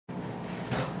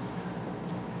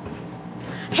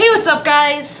Hey, what's up,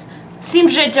 guys?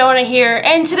 Seems Legit Donut here,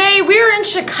 and today we're in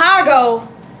Chicago.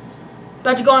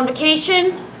 About to go on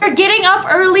vacation. We're getting up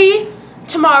early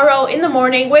tomorrow in the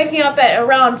morning, waking up at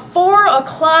around 4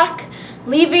 o'clock,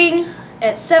 leaving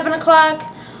at 7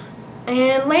 o'clock,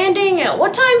 and landing at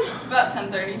what time? About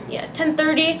 10:30. Yeah,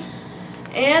 10:30.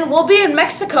 And we'll be in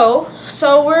Mexico,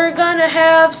 so we're gonna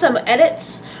have some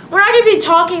edits. We're not gonna be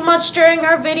talking much during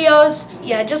our videos.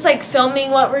 Yeah, just like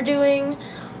filming what we're doing.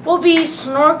 We'll be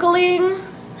snorkeling,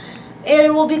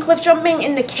 and we'll be cliff jumping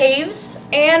into caves,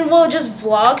 and we'll just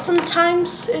vlog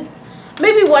sometimes.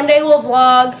 Maybe one day we'll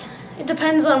vlog. It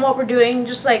depends on what we're doing,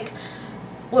 just like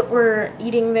what we're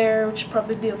eating there, which will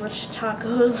probably be a bunch of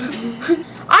tacos.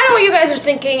 I know what you guys are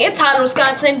thinking. It's hot in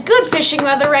Wisconsin. Good fishing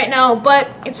weather right now, but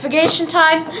it's vacation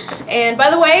time. And by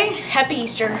the way, happy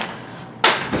Easter.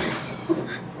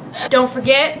 Don't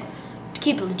forget to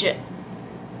keep it legit.